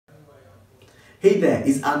Hey there,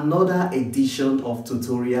 it's another edition of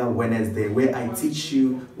Tutorial Wednesday where I teach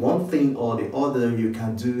you one thing or the other you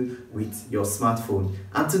can do with your smartphone.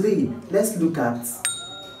 And today, let's look at...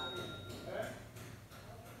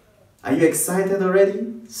 Are you excited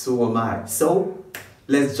already? So am I. So,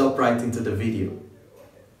 let's jump right into the video.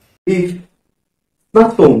 If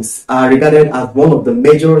smartphones are regarded as one of the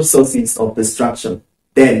major sources of distraction,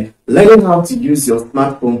 then learning how to use your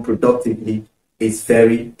smartphone productively is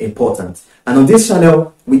very important. And on this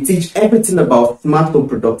channel, we teach everything about smartphone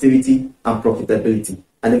productivity and profitability.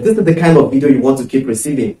 And if this is the kind of video you want to keep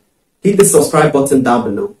receiving, hit the subscribe button down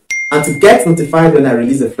below. And to get notified when I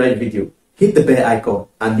release a fresh video, hit the bell icon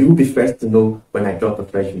and you will be first to know when I drop a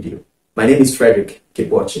fresh video. My name is Frederick. Keep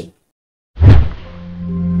watching.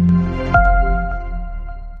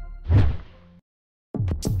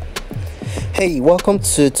 Hey, welcome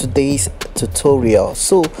to today's tutorial.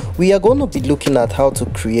 So we are going to be looking at how to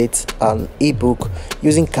create an ebook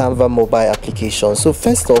using Canva mobile application. So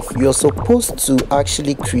first off, you're supposed to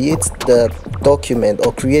actually create the document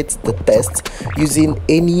or create the text using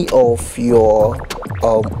any of your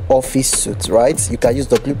office suites, right? You can use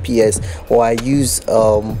WPS, or I use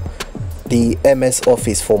the MS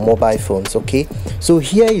Office for mobile phones. Okay, so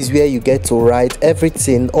here is where you get to write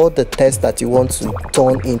everything, all the text that you want to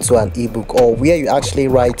turn into an ebook, or where you actually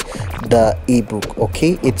write the ebook.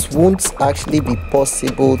 Okay, it won't actually be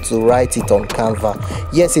possible to write it on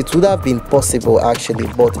Canva. Yes, it would have been possible actually,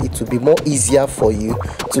 but it would be more easier for you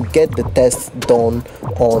to get the text done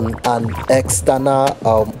on an external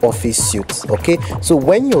office suite. Okay, so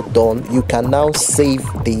when you're done, you can now save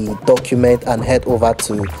the document and head over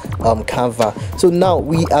to Canva. So now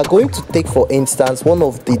we are going to take, for instance, one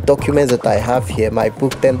of the documents that I have here, my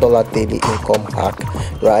book $10 Daily Income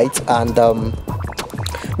Hack, right? And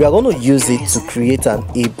we are going to use it to create an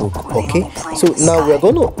ebook. Okay, so now we are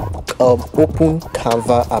going to open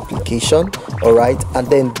Canva application, all right, and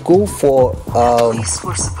then go for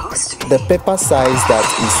the paper size that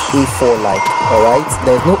is A4 like. All right,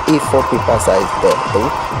 there's no A4 paper size there though,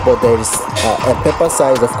 but there is a paper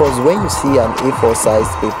size. Of course, when you see an A4 size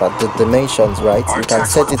paper, the dimensions, right, you can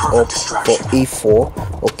set it up for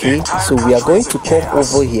A4. Okay, so we are going to come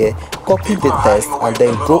over here, copy the text, and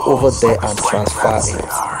then go over there and transfer it.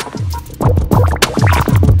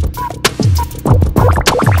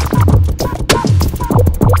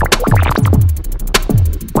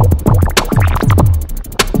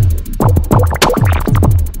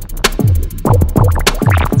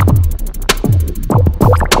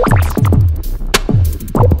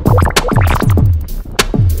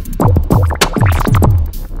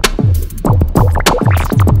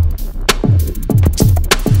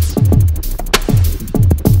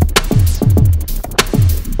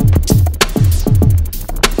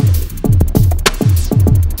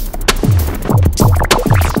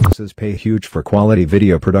 Pay huge for quality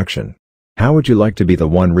video production. How would you like to be the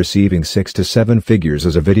one receiving 6 to 7 figures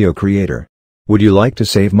as a video creator? Would you like to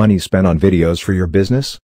save money spent on videos for your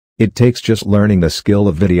business? It takes just learning the skill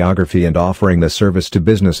of videography and offering the service to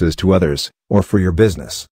businesses to others, or for your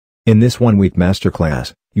business. In this 1-week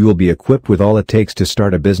masterclass, you will be equipped with all it takes to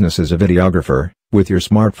start a business as a videographer, with your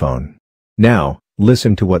smartphone. Now,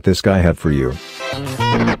 listen to what this guy had for you.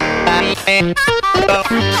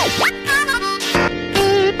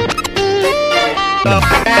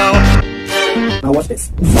 Now watch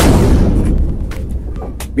this.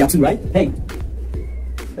 We have two, right? Hey.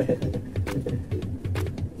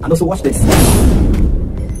 And also watch this.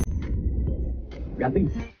 We have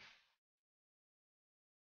these.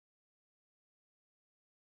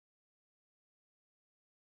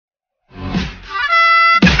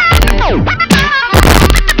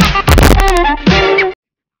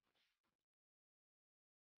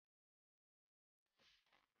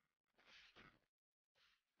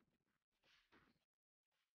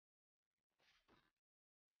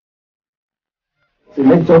 So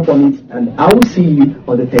let's jump on it, and I will see you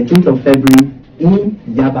on the 13th of February in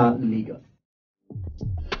Yaba, Lagos.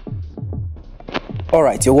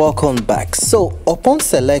 Alright, you're welcome back. So upon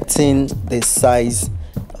selecting the size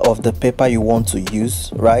of the paper you want to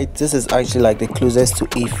use, right, this is actually like the closest to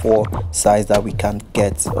A4 size that we can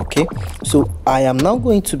get. Okay, so I am now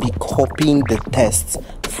going to be copying the text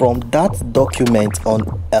from that document on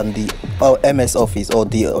the MS Office, or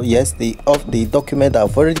the document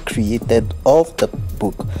I've already created of the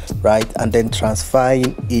book, right, and then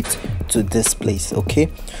transferring it to this place. Okay,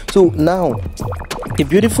 so now the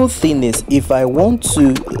beautiful thing is, if I want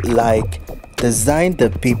to like design the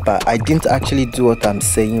paper, I didn't actually do what I'm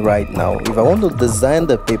saying right now. If I want to design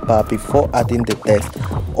the paper before adding the text,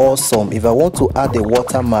 awesome. If I want to add a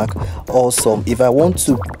watermark, awesome. If I want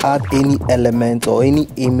to add any element or any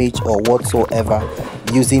image or whatsoever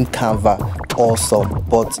using Canva, awesome.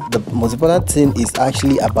 But the most important thing is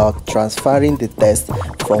actually about transferring the text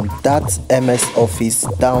from that MS Office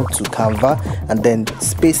down to Canva and then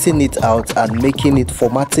spacing it out and making it,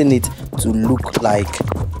 formatting it to look like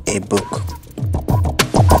a book.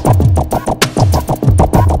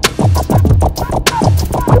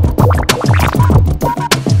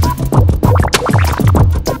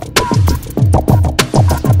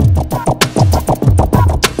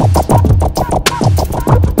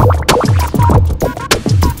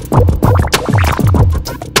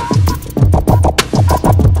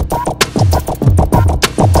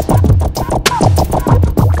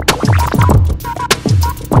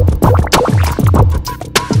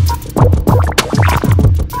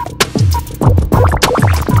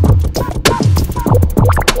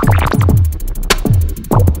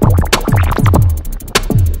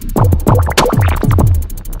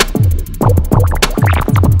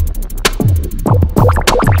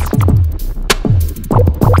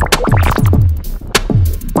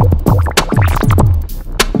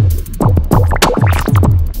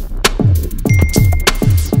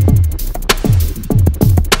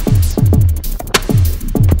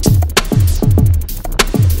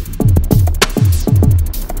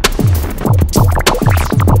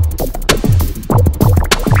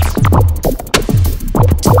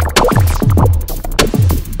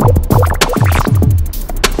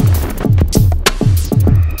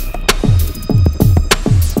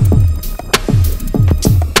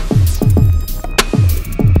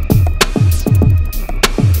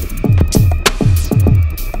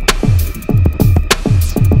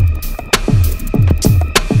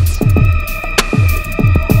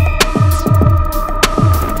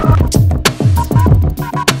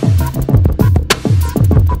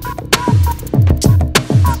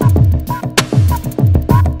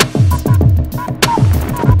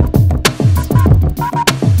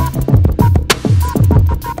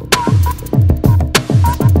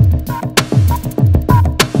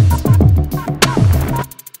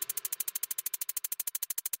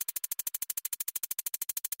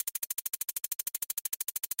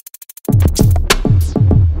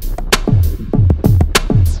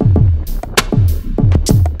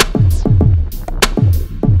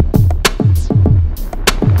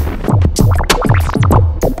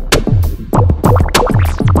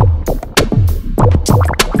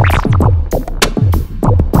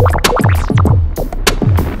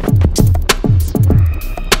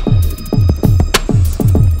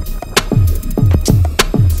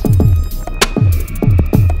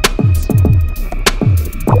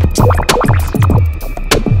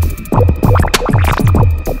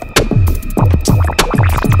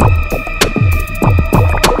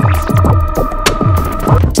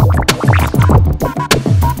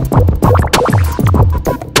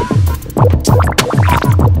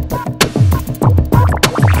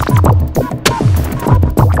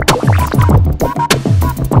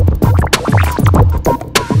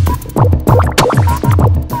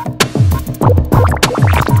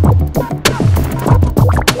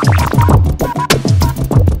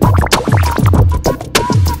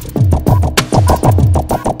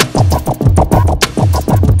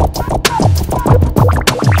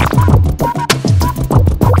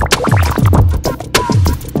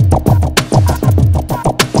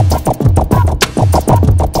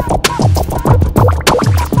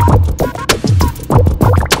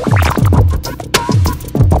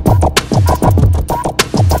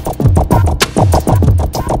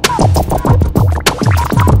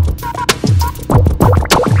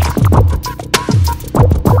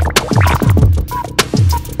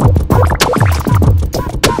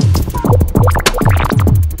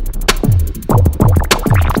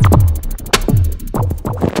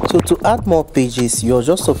 So to add more pages, you're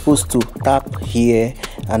just supposed to tap here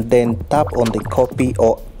and then tap on the copy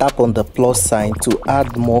or tap on the plus sign to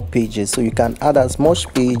add more pages. So you can add as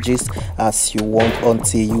much pages as you want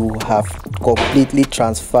until you have completely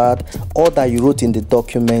transferred all that you wrote in the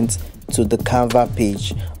document to the Canva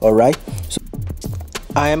page. All right, so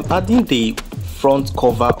I am adding the front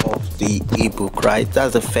cover of the ebook, right?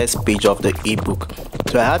 That's the first page of the ebook.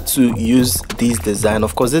 So I had to use this design.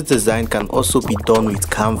 Of course, this design can also be done with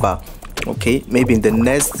Canva. Okay, maybe in the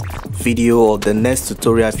next video or the next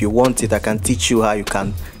tutorial, if you want it, I can teach you how you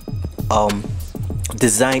can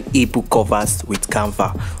design ebook covers with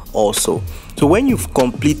Canva also. So when you've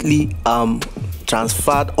completely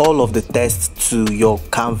transferred all of the text to your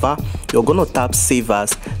Canva, you're going to tap Save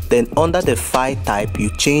As. Then under the file type,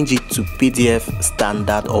 you change it to PDF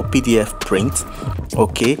standard or PDF print.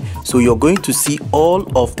 Okay, so you're going to see all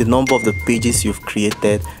of the number of the pages you've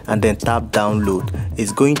created, and then tap download.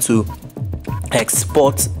 It's going to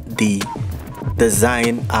export the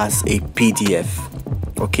design as a PDF.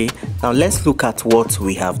 Okay, now let's look at what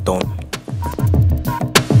we have done.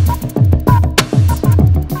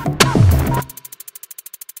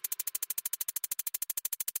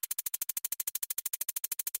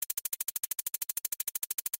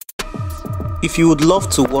 If you would love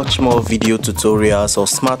to watch more video tutorials or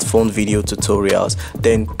smartphone video tutorials,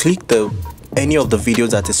 then click any of the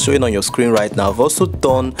videos that is showing on your screen right now. I've also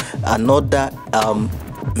done another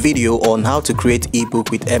video on how to create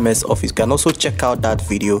ebook with MS Office. You can also check out that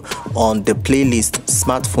video on the playlist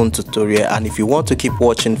smartphone tutorial. And if you want to keep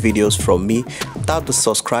watching videos from me, tap the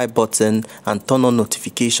subscribe button and turn on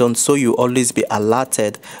notifications so you always be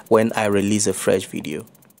alerted when I release a fresh video.